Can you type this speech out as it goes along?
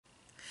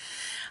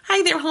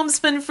Hey there,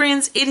 Homespun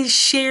friends. It is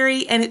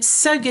Sherry, and it's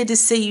so good to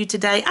see you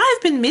today.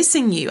 I've been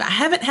missing you. I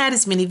haven't had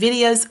as many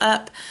videos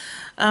up.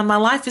 My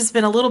life has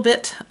been a little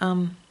bit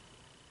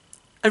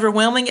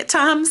overwhelming at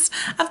times.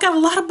 I've got a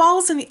lot of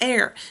balls in the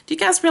air. Do you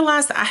guys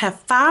realize that I have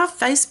 5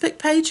 Facebook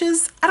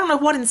pages? I don't know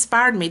what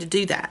inspired me to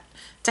do that,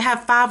 to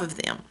have 5 of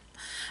them.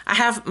 I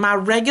have my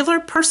regular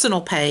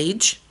personal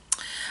page.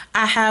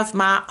 I have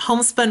my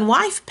Homespun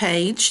Wife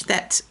page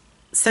that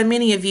so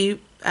many of you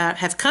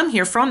have come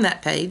here from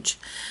that page.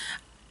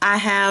 I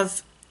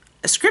have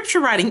a scripture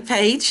writing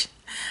page.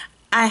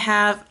 I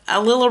have a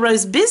Little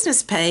Rose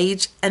business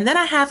page, and then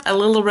I have a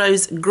Little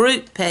Rose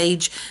group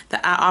page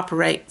that I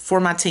operate for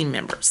my team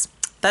members.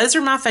 Those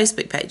are my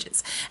Facebook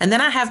pages. And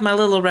then I have my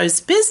Little Rose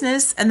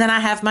business, and then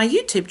I have my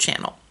YouTube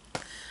channel.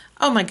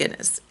 Oh my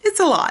goodness, it's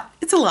a lot.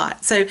 It's a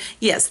lot. So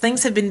yes,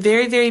 things have been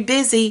very, very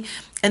busy.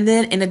 And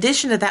then in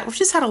addition to that, we've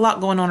just had a lot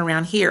going on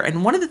around here.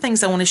 And one of the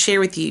things I want to share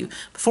with you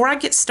before I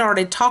get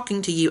started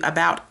talking to you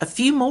about a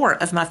few more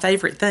of my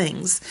favorite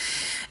things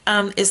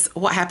is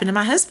what happened to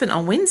my husband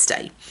on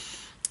Wednesday.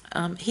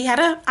 He had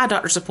an eye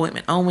doctor's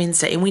appointment on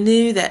Wednesday, and we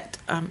knew that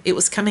it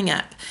was coming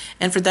up.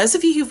 And for those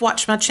of you who've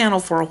watched my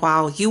channel for a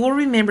while, you will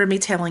remember me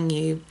telling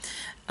you,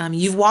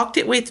 you've walked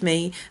it with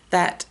me,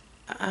 that,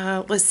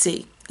 let's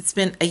see, it's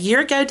been a year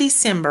ago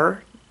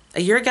December. A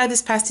year ago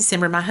this past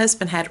December, my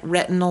husband had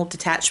retinal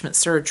detachment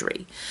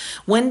surgery.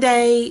 One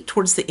day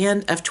towards the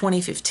end of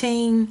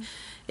 2015,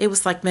 it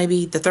was like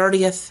maybe the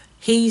 30th,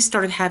 he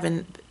started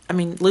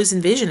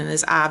losing vision in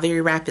his eye very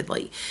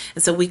rapidly.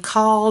 And so we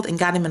called and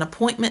got him an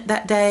appointment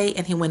that day,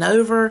 and he went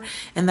over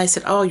and they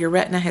said, oh, your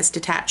retina has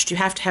detached. You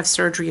have to have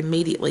surgery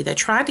immediately. They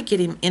tried to get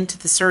him into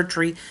the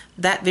surgery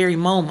that very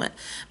moment,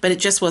 but it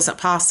just wasn't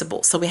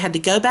possible. So we had to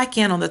go back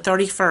in on the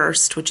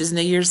 31st, which is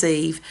New Year's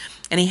Eve,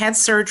 and he had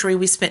surgery.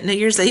 We spent New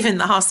Year's Eve in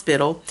the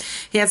hospital.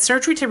 He had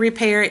surgery to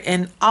repair it,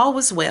 and all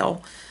was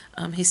well.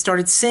 He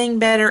started seeing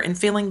better and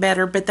feeling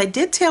better, but they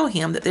did tell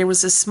him that there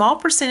was a small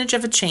percentage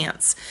of a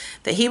chance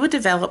that he would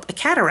develop a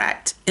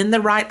cataract in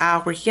the right eye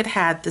where he had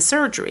had the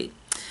surgery.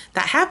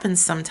 That happens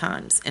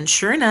sometimes, and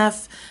sure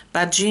enough,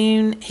 by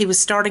June, he was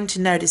starting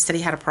to notice that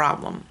he had a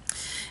problem.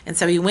 And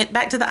so he went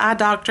back to the eye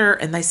doctor,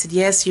 and they said,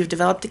 yes, you've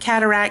developed a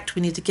cataract.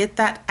 We need to get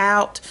that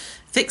out,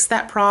 fix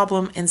that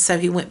problem. And so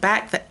he went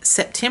back that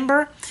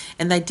September,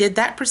 and they did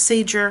that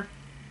procedure.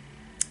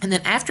 And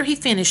then after he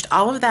finished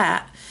all of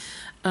that,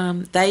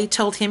 they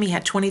told him he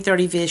had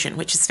 20/30 vision,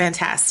 which is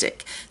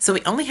fantastic. So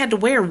he only had to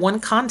wear one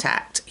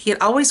contact. He had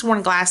always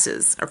worn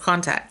glasses or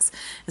contacts.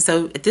 And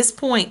so at this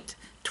point,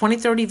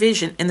 20/30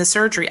 vision in the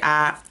surgery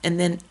eye, and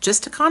then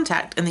just a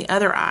contact in the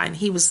other eye. And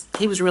he was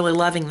really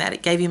loving that.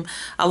 It gave him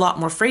a lot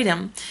more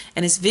freedom,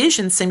 and his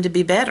vision seemed to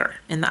be better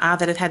in the eye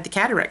that had had the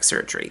cataract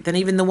surgery than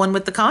even the one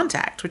with the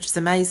contact, which is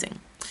amazing.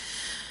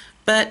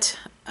 But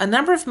a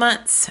number of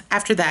months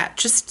after that,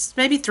 just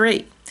maybe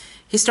 3,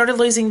 he started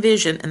losing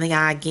vision in the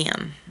eye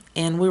again,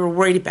 and we were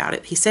worried about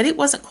it. He said it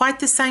wasn't quite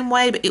the same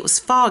way, but it was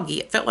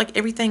foggy. It felt like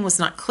everything was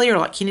not clear,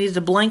 like he needed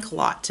to blink a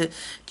lot to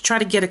try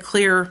to get a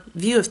clear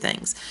view of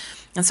things.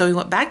 And so he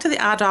went back to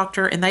the eye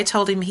doctor, and they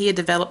told him he had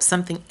developed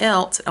something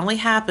else. It only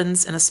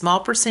happens in a small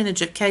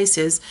percentage of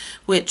cases,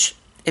 which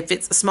if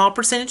it's a small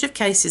percentage of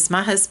cases,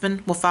 my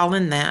husband will fall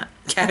in that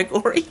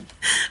category.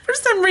 For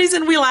some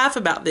reason, we laugh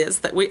about this,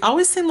 that we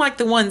always seem like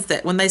the ones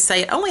that when they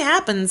say it only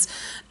happens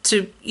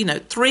to,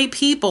 3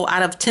 people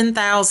out of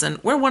 10,000,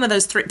 we're one of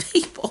those 3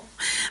 people.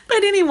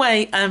 But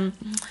anyway,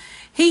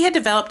 he had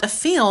developed a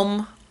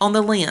film on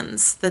the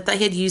lens that they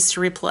had used to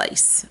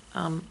replace,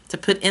 to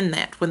put in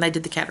that when they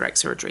did the cataract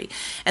surgery.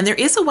 And there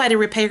is a way to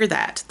repair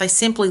that. They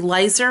simply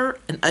laser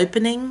an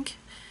opening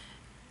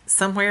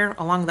somewhere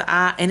along the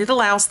eye, and it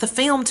allows the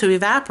film to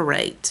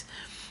evaporate,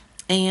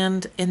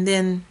 and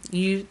then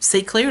you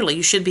see clearly.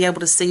 You should be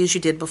able to see as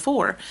you did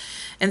before.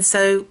 And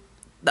so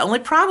the only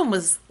problem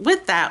was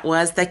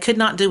they could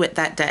not do it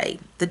that day.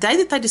 The day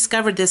that they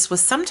discovered this was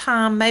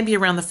sometime maybe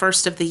around the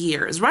 1st of the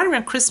year. It was right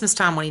around Christmas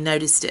time when he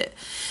noticed it.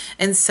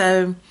 And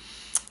so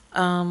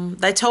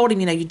they told him,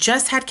 you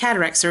just had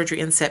cataract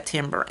surgery in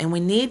September, and we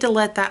need to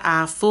let that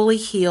eye fully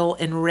heal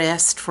and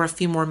rest for a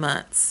few more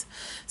months.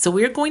 So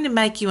we're going to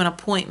make you an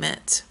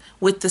appointment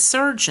with the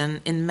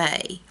surgeon in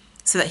May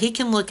so that he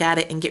can look at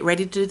it and get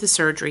ready to do the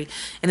surgery.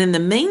 And in the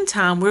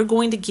meantime, we're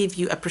going to give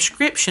you a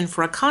prescription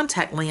for a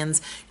contact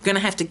lens. You're going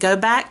to have to go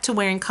back to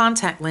wearing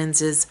contact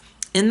lenses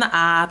in the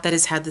eye that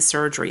has had the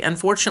surgery.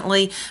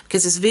 Unfortunately,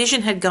 because his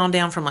vision had gone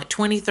down from like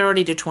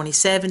 20/30 to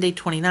 20/70,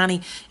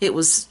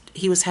 20/90,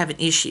 he was having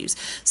issues.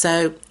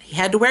 So he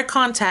had to wear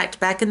contact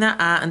back in the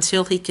eye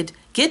until he could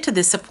get to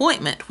this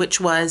appointment,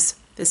 which was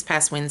this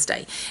past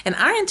Wednesday. And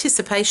our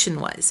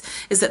anticipation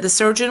is that the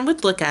surgeon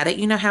would look at it.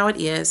 You know how it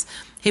is.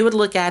 He would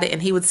look at it,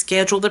 and he would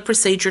schedule the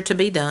procedure to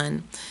be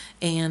done,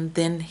 and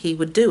then he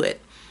would do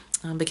it.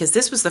 Because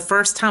this was the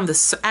first time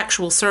the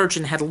actual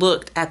surgeon had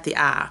looked at the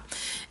eye.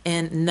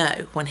 And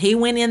no, when he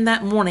went in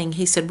that morning,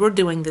 he said, we're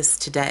doing this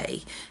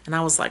today. And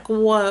I was like,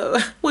 whoa,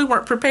 we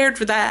weren't prepared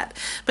for that.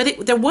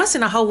 But there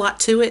wasn't a whole lot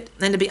to it.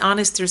 And to be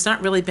honest, there's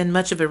not really been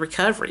much of a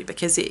recovery,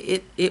 because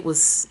it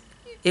was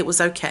it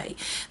was okay.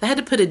 They had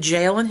to put a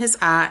gel in his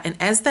eye, and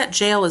as that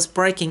gel is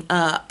breaking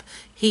up,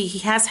 he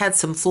has had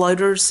some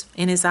floaters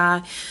in his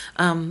eye,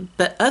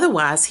 but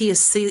otherwise he is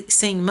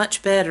seeing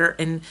much better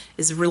and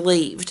is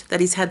relieved that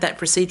he's had that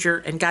procedure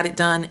and got it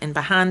done and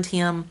behind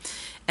him.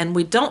 And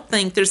we don't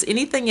think there's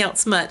anything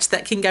else much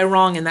that can go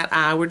wrong in that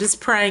eye. We're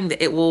just praying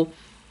that it will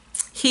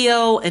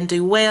heal and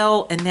do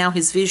well, and now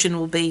his vision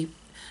will be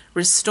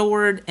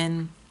restored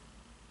and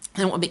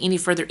there won't be any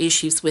further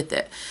issues with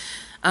it.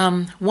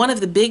 One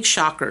of the big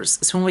shockers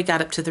is when we got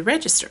up to the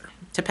register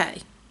to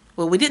pay.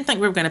 Well, we didn't think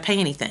we were going to pay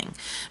anything,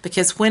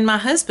 because when my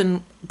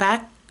husband,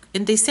 back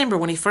in December,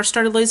 when he first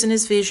started losing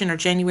his vision, or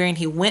January, and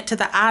he went to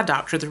the eye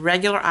doctor, the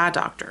regular eye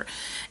doctor,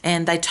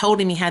 and they told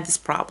him he had this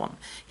problem,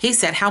 he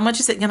said, how much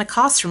is it going to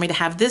cost for me to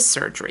have this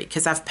surgery?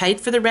 Because I've paid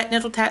for the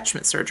retinal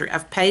detachment surgery.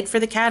 I've paid for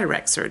the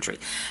cataract surgery.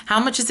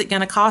 How much is it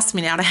going to cost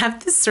me now to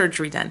have this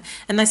surgery done?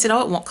 And they said,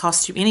 oh, it won't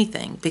cost you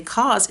anything,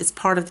 because it's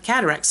part of the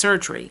cataract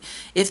surgery.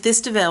 If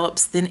this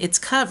develops, then it's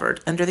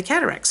covered under the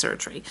cataract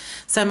surgery.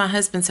 So my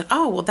husband said,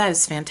 oh, well, that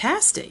is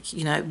fantastic,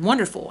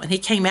 wonderful. And he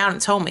came out and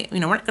told me, we're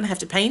not going to have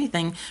to pay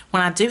anything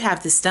when I do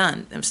have this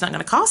done. It's not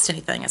going to cost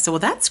anything. I said, well,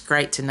 that's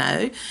great to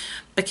know,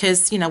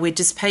 because, we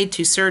just paid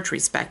 2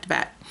 surgeries back to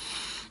back.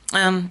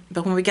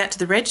 But when we got to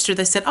the register,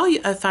 they said, oh, you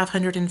owe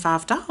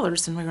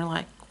 $505. And we were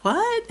like,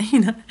 what?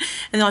 And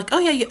they're like, oh,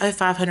 yeah, you owe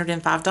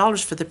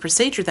 $505 for the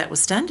procedure that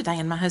was done today.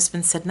 And my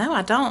husband said, no,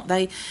 I don't.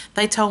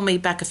 They told me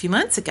back a few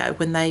months ago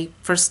when they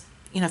first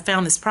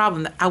found this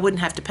problem that I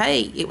wouldn't have to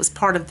pay. It was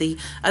part of the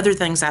other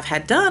things I've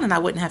had done, and I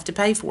wouldn't have to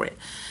pay for it.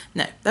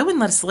 No, they wouldn't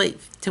let us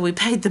leave till we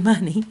paid the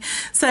money.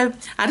 So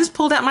I just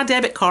pulled out my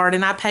debit card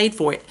and I paid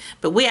for it.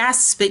 But we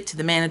asked to speak to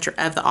the manager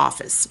of the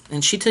office,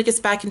 and she took us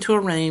back into a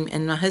room,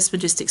 and my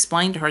husband just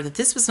explained to her that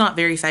this was not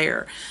very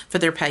fair for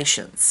their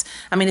patients.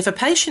 I mean, if a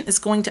patient is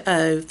going to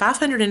owe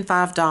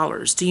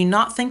 $505, do you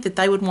not think that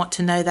they would want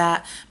to know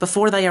that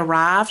before they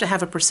arrive to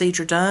have a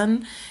procedure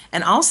done?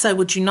 And also,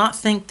 would you not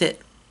think they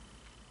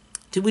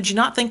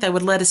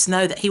would let us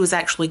know that he was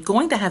actually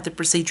going to have the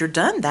procedure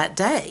done that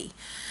day?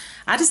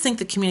 I just think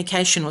the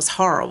communication was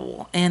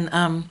horrible.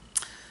 And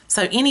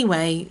so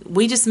anyway,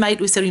 we said,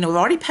 we've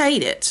already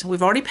paid it.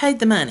 We've already paid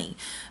the money.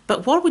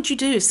 But what would you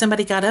do if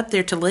somebody got up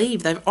there to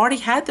leave? They've already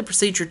had the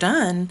procedure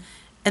done,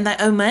 and they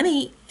owe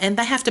money, and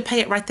they have to pay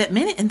it right that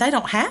minute, and they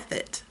don't have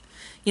it.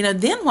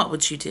 Then what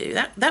would you do?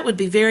 That would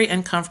be very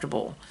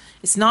uncomfortable.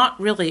 It's not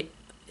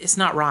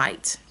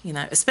right,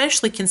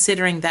 especially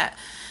considering that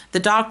the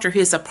doctor, who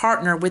is a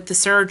partner with the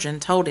surgeon,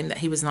 told him that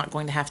he was not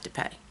going to have to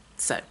pay.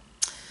 So,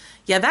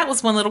 yeah, that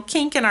was one little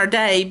kink in our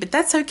day, but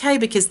that's okay,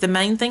 because the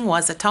main thing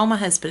was, I told my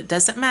husband, it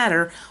doesn't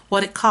matter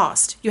what it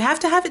cost. You have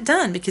to have it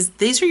done, because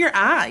these are your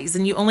eyes,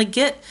 and you only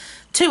get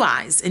 2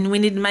 eyes, and we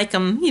need to make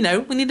them,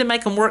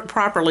 work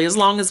properly as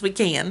long as we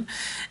can.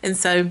 And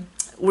so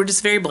we're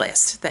just very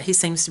blessed that he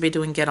seems to be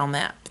doing good on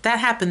that. But that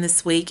happened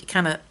this week. It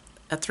kind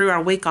of threw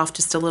our week off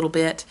just a little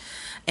bit.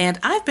 And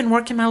I've been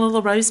working my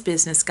little rose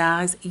business,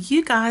 guys.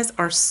 You guys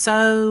are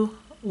so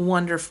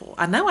wonderful.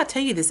 I know I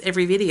tell you this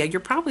every video. You're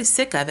probably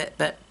sick of it,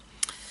 but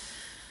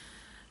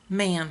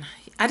man,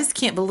 I just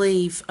can't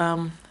believe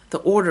the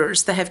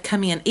orders that have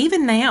come in.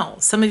 Even now,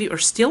 some of you are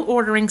still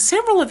ordering.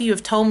 Several of you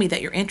have told me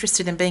that you're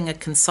interested in being a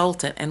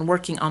consultant and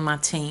working on my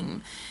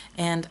team.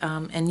 And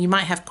you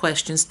might have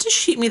questions. Just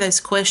shoot me those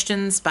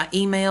questions by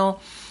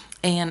email,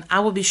 and I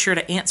will be sure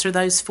to answer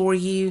those for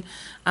you.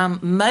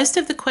 Most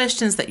of the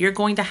questions that you're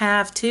going to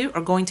have, too,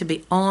 are going to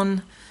be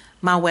on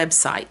my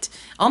website.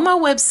 On my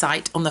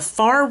website, on the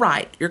far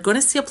right, you're going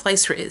to see a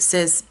place where it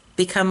says,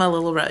 Become a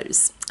Little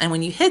Rose. And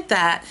when you hit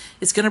that,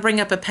 it's going to bring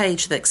up a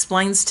page that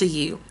explains to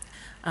you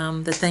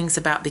the things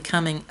about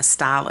becoming a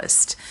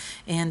stylist.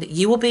 And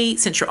you will be,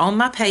 since you're on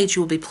my page,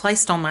 you will be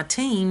placed on my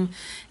team,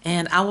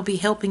 and I will be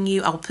helping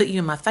you. I'll put you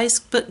in my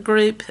Facebook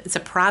group. It's a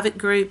private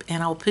group,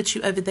 and I'll put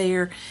you over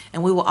there,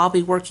 and we will all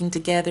be working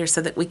together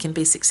so that we can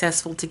be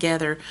successful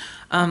together.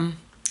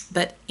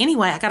 But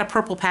anyway, I got a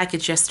purple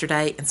package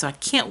yesterday, and so I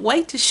can't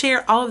wait to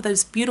share all of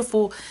those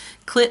beautiful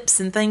clips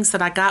and things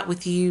that I got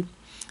with you,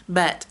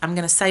 but I'm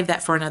going to save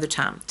that for another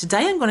time.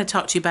 Today I'm going to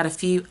talk to you about a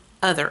few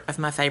other of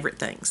my favorite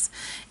things.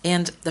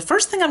 And the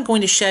first thing I'm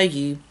going to show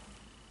you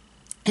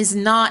is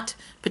not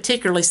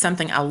particularly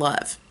something I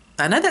love.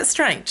 I know that's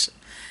strange.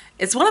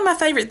 It's one of my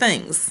favorite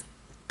things,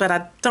 but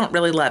I don't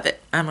really love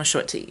it. I'm going to show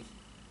it to you.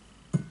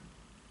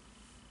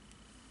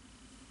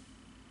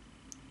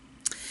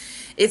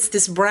 It's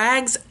this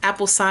Bragg's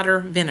apple cider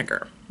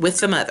vinegar with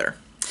the mother.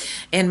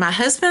 And my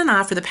husband and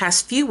I, for the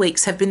past few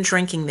weeks, have been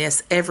drinking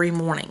this every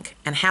morning.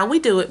 And how we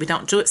do it, we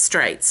don't do it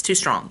straight. It's too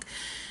strong.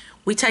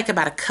 We take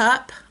about a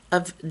cup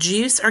of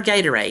juice or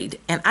Gatorade,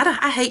 and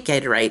I hate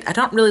Gatorade. I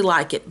don't really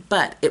like it,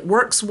 but it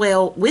works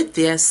well with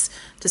this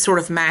to sort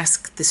of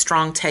mask the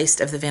strong taste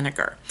of the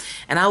vinegar.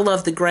 And I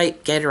love the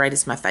grape. Gatorade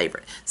is my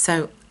favorite.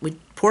 So we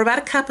pour about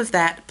a cup of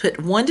that,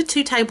 put 1 to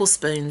 2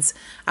 tablespoons.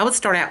 I would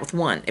start out with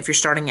 1 if you're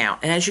starting out.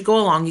 And as you go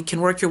along, you can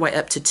work your way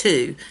up to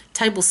 2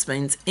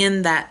 tablespoons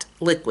in that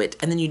liquid,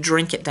 and then you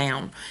drink it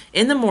down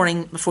in the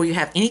morning before you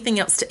have anything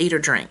else to eat or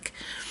drink.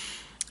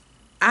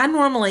 I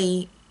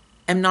normally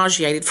am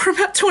nauseated for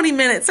about 20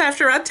 minutes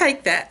after I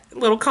take that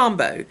little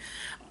combo.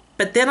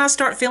 But then I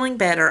start feeling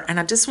better, and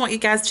I just want you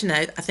guys to know,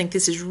 I think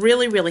this has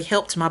really, really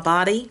helped my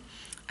body.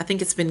 I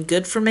think it's been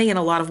good for me in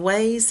a lot of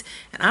ways,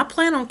 and I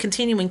plan on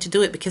continuing to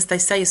do it because they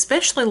say,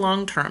 especially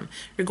long term,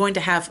 you're going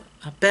to have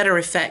better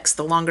effects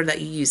the longer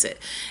that you use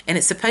it. And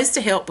it's supposed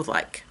to help with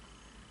like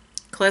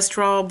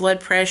cholesterol,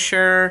 blood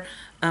pressure,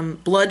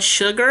 blood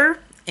sugar,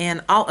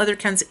 and all other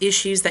kinds of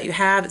issues that you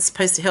have. It's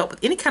supposed to help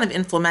with any kind of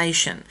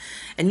inflammation.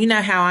 And you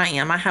know how I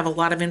am. I have a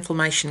lot of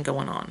inflammation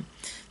going on.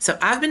 So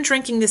I've been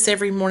drinking this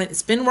every morning.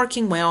 It's been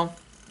working well.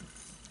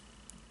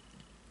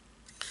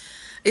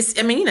 It's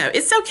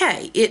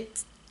okay.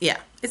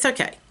 It's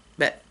okay.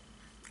 But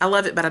I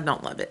love it, but I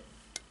don't love it.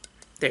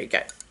 There you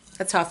go.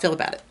 That's how I feel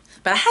about it.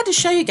 But I had to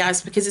show you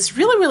guys because it's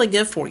really, really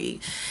good for you.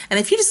 And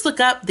if you just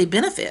look up the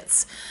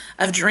benefits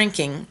of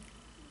drinking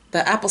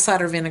the apple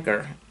cider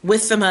vinegar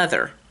with the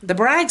mother, the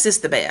Bragg's is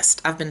the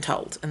best, I've been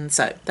told. And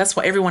so that's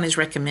what everyone has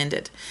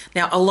recommended.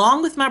 Now,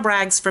 along with my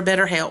Bragg's for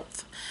better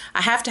health,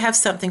 I have to have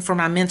something for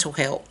my mental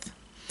health.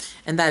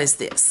 And that is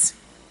this.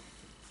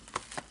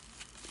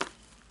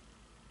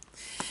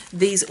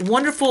 These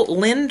wonderful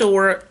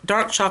Lindor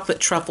dark chocolate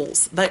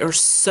truffles. They are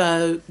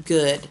so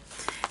good.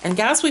 And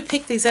guys, we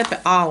picked these up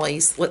at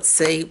Ollie's. Let's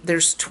see.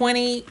 There's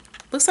 20...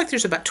 Looks like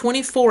there's about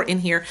 24 in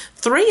here.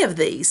 3 of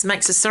these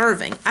makes a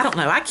serving. I don't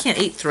know. I can't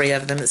eat 3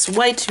 of them. It's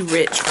way too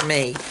rich for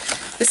me.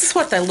 This is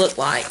what they look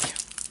like.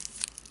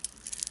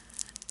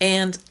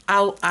 And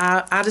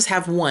I just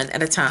have one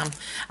at a time.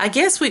 I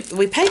guess we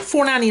paid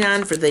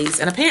 $4.99 for these,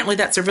 and apparently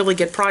that's a really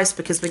good price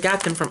because we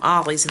got them from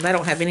Ollie's, and they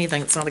don't have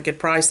anything that's not a good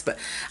price. But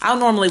I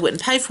normally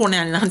wouldn't pay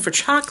 $4.99 for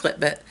chocolate,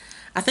 but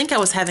I think I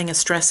was having a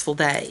stressful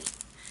day.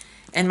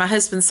 And my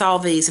husband saw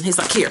these, and he's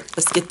like, here,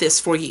 let's get this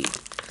for you.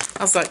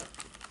 I was like,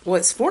 well,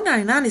 it's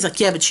 $4.99. He's like,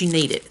 yeah, but you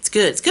need it. It's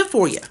good. It's good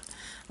for you.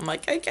 I'm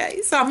like,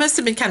 okay. So I must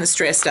have been kind of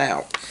stressed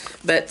out.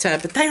 But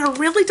they are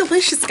really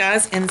delicious,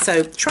 guys. And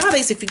so try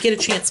these if you get a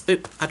chance.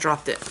 Oop, I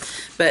dropped it.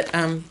 But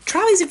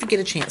try these if you get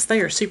a chance. They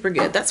are super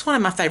good. That's one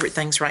of my favorite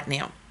things right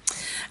now.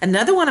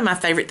 Another one of my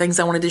favorite things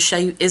I wanted to show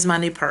you is my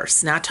new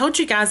purse. Now, I told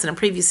you guys in a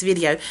previous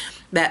video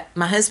that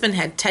my husband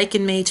had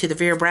taken me to the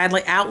Vera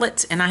Bradley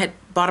outlet, and I had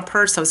bought a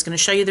purse. I was going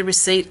to show you the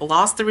receipt.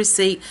 Lost the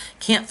receipt.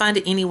 Can't find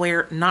it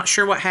anywhere. Not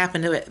sure what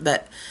happened to it,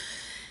 but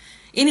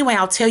anyway,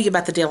 I'll tell you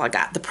about the deal I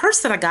got. The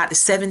purse that I got is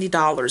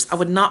 $70. I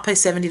would not pay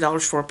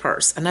 $70 for a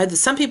purse. I know that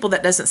some people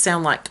that doesn't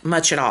sound like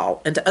much at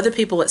all, and to other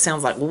people it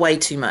sounds like way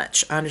too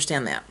much. I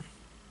understand that.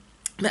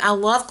 But I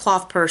love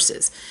cloth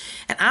purses,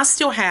 and I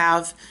still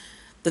have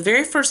the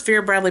very first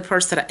Vera Bradley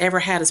purse that I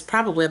ever had is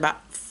probably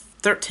about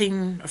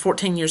 13 or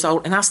 14 years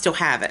old, and I still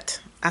have it.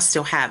 I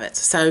still have it.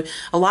 So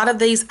a lot of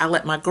these I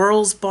let my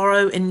girls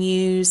borrow and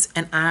use,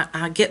 and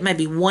I get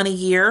maybe one a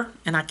year,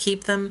 and I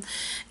keep them.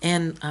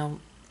 And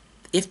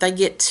if they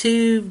get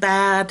too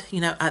bad,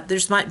 you know,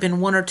 there's might have been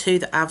 1 or 2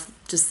 that I've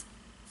just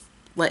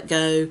let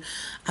go.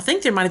 I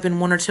think there might have been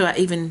 1 or 2 I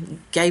even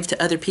gave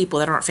to other people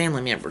that aren't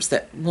family members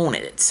that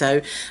wanted it.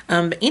 So,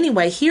 but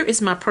anyway, here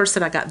is my purse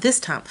that I got this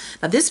time.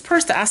 Now, this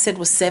purse that I said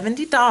was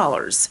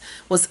 $70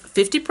 was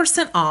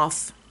 50%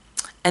 off,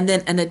 and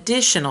then an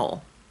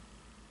additional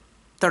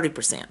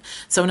 30%.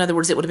 So, in other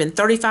words, it would have been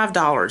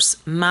 $35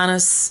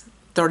 minus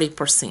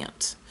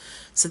 30%.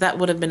 So that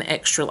would have been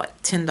extra,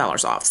 like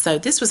 $10 off. So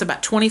this was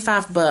about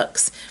 25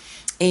 bucks,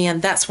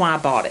 and that's why I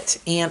bought it.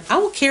 And I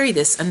will carry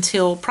this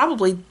until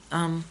probably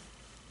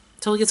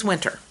till it gets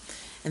winter.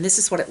 And this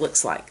is what it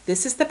looks like.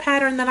 This is the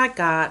pattern that I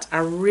got. I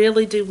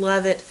really do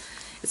love it.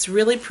 It's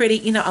really pretty.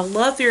 You know, I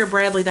love Vera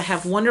Bradley. They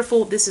have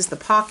wonderful, this is the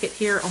pocket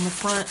here on the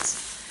front.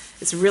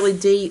 It's really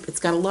deep. It's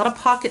got a lot of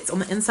pockets on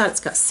the inside. It's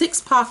got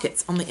 6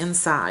 pockets on the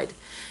inside.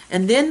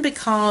 And then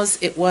because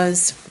it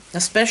was a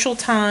special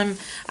time,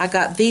 I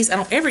got these. I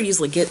don't ever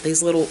usually get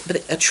these little,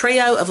 but a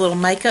trio of little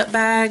makeup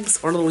bags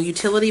or little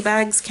utility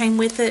bags came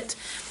with it.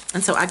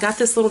 And so I got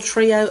this little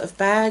trio of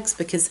bags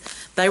because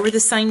they were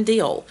the same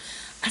deal.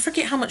 I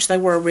forget how much they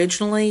were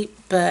originally,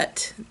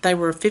 but they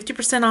were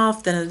 50%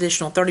 off, then an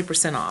additional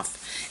 30% off.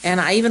 And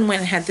I even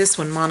went and had this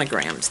one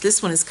monogrammed.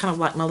 This one is kind of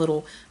like my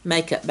little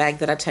makeup bag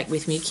that I take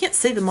with me. You can't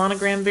see the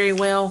monogram very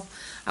well.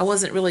 I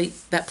wasn't really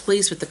that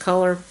pleased with the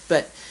color,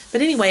 but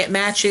anyway, it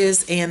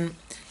matches. And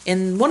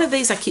in one of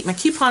these, I keep my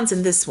coupons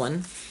in this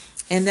one,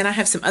 and then I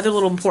have some other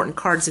little important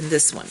cards in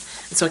this one.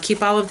 And so I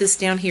keep all of this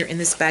down here in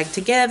this bag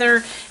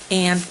together,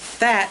 and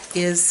that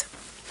is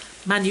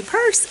my new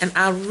purse, and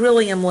I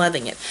really am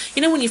loving it.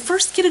 You know, when you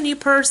first get a new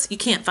purse, you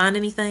can't find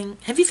anything.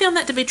 Have you found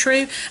that to be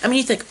true? I mean,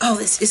 you think, oh,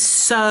 this is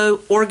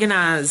so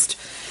organized.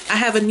 I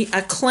have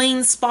a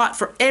clean spot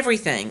for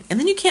everything, and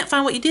then you can't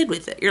find what you did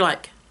with it. You're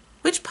like,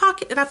 which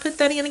pocket did I put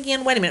that in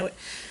again? Wait a minute.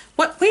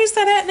 Where's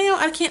that at now?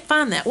 I can't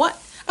find that.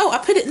 What? Oh, I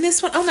put it in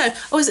this one. Oh, no.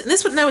 Oh, is it in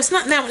this one? No, it's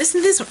not in that one. It's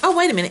in this one. Oh,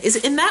 wait a minute. Is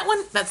it in that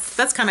one?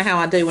 That's kind of how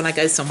I do when I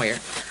go somewhere.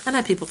 I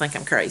know people think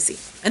I'm crazy,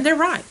 and they're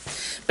right.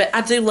 But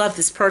I do love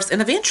this purse,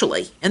 and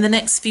eventually, in the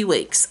next few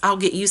weeks, I'll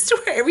get used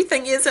to where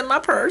everything is in my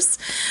purse.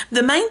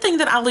 The main thing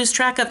that I lose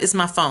track of is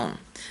my phone.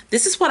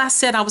 This is what I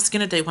said I was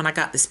going to do when I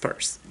got this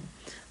purse.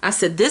 I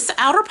said this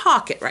outer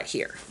pocket right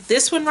here,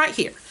 this one right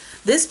here,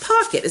 this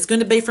pocket is going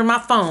to be for my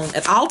phone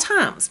at all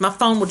times. My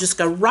phone will just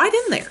go right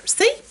in there.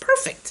 See?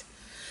 Perfect.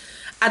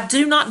 I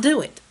do not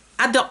do it.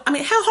 I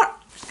mean,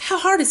 how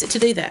hard is it to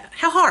do that?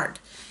 How hard?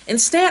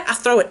 Instead, I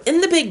throw it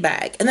in the big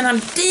bag, and then I'm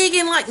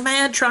digging like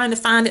mad trying to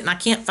find it, and I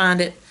can't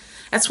find it.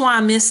 That's why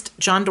I missed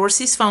John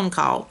Dorsey's phone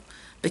call,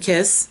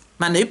 because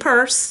my new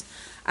purse,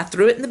 I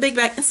threw it in the big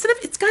bag. Instead of,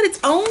 it's got its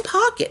own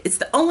pocket. It's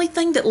the only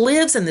thing that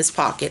lives in this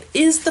pocket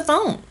is the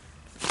phone.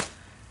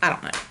 I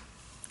don't know.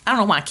 I don't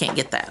know why I can't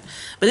get that,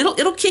 but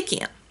it'll kick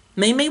in.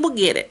 Mimi will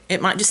get it.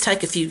 It might just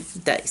take a few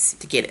days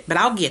to get it, but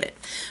I'll get it.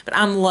 But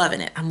I'm loving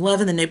it. I'm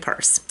loving the new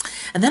purse.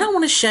 And then I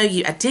want to show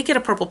you, I did get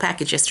a purple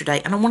package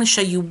yesterday, and I want to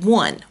show you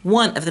one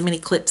of the many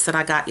clips that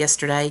I got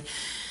yesterday,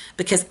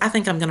 because I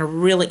think I'm going to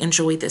really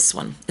enjoy this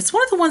one. It's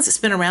one of the ones that's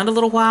been around a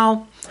little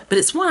while, but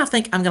it's one I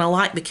think I'm going to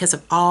like because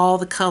of all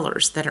the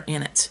colors that are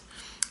in it.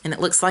 And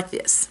it looks like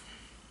this.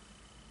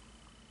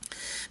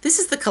 This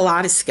is the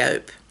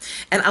kaleidoscope,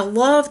 and I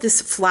love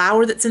this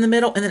flower that's in the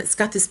middle, and then it's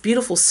got this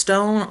beautiful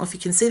stone. I don't know if you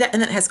can see that, and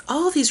then it has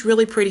all these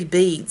really pretty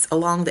beads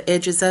along the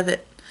edges of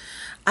it.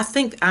 I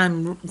think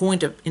I'm going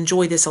to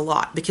enjoy this a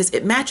lot because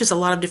it matches a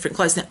lot of different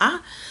clothes. Now,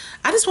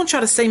 I just want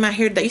y'all to see my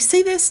hair today. You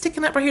see this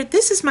sticking up right here?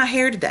 This is my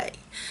hair today.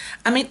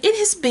 I mean, it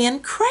has been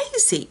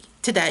crazy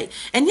today,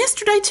 and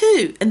yesterday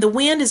too, and the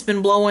wind has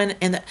been blowing,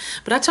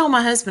 but I told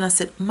my husband, I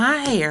said, my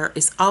hair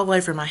is all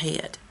over my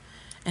head.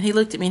 And he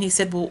looked at me and he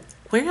said, well,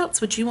 where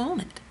else would you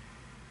want it?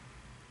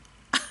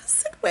 I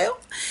said, well,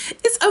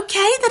 it's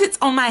okay that it's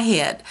on my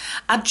head.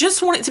 I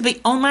just want it to be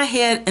on my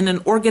head in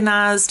an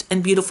organized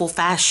and beautiful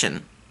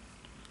fashion.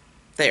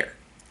 There,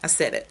 I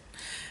said it.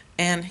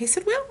 And he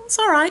said, well, it's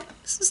all right.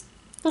 This is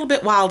a little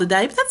bit wild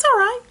today, but that's all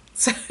right.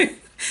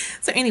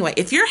 So anyway,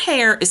 if your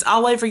hair is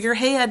all over your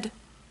head,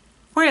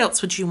 where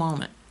else would you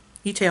want it?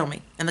 You tell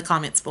me in the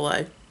comments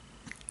below.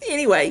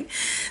 Anyway,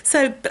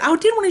 but I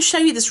did want to show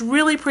you this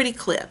really pretty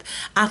clip.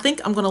 I think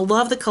I'm going to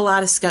love the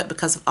kaleidoscope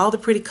because of all the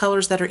pretty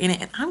colors that are in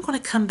it, and I'm going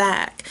to come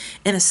back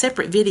in a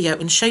separate video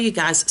and show you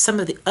guys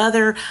some of the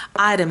other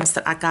items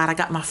that I got. I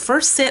got my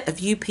first set of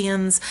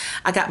U-pins.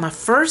 I got my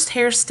first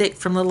hair stick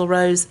from Little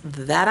Rose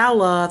that I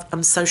love.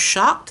 I'm so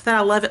shocked that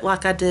I love it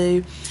like I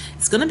do.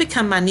 It's going to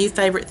become my new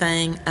favorite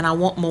thing, and I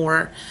want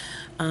more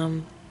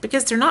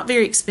because they're not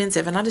very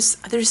expensive, and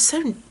they're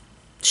so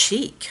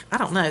chic. I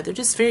don't know. They're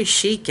just very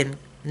chic and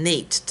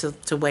neat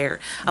to wear.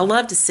 I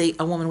love to see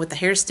a woman with a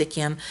hair stick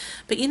in,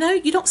 but you know,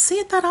 you don't see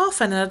it that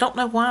often, and I don't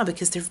know why,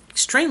 because they're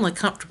extremely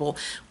comfortable.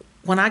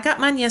 When I got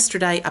mine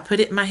yesterday, I put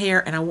it in my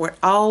hair and I wore it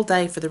all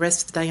day for the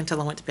rest of the day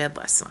until I went to bed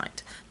last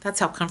night. That's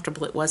how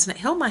comfortable it was, and it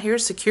held my hair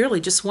securely,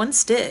 just one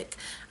stick.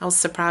 I was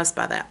surprised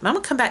by that. But I'm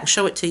going to come back and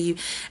show it to you,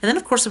 and then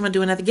of course I'm going to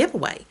do another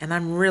giveaway, and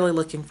I'm really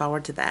looking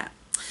forward to that.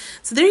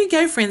 So there you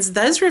go, friends.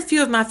 Those are a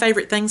few of my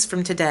favorite things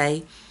from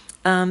today,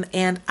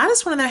 and I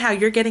just want to know how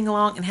you're getting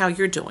along and how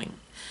you're doing.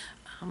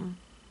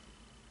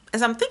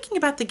 As I'm thinking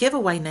about the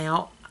giveaway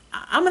now,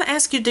 I'm going to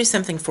ask you to do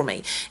something for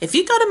me. If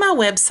you go to my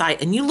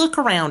website and you look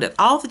around at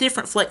all the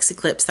different flexi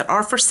clips that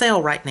are for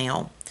sale right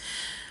now,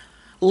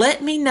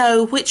 let me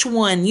know which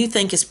one you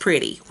think is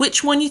pretty,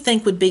 which one you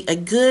think would be a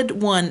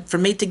good one for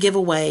me to give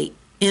away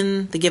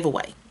in the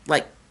giveaway,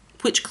 like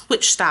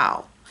which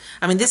style.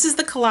 I mean, this is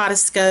the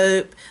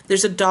kaleidoscope.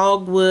 There's a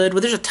dogwood.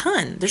 Well, there's a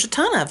ton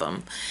of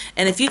them.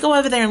 And if you go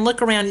over there and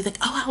look around, you think,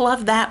 oh, I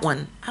love that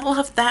one. I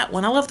love that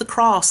one. I love the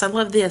cross. I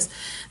love this.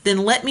 Then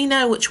let me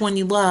know which one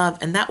you love,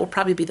 and that will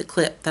probably be the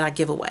clip that I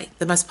give away,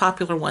 the most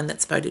popular one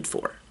that's voted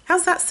for.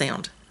 How's that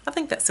sound? I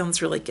think that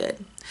sounds really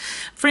good.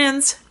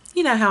 Friends,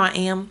 you know how I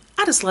am.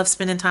 I just love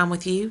spending time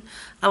with you.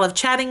 I love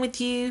chatting with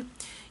you.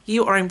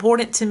 You are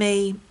important to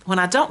me. When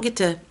I don't get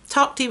to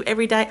talk to you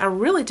every day, I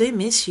really do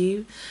miss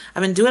you.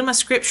 I've been doing my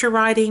scripture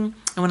writing,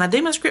 and when I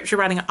do my scripture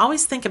writing, I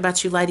always think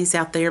about you ladies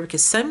out there,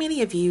 because so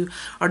many of you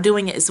are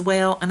doing it as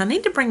well, and I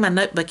need to bring my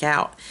notebook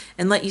out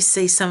and let you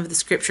see some of the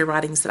scripture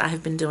writings that I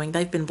have been doing.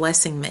 They've been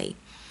blessing me.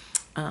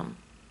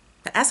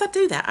 But as I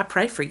do that, I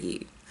pray for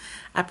you.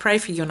 I pray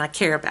for you, and I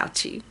care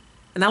about you.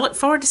 And I look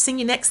forward to seeing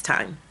you next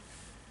time.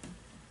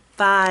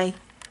 Bye.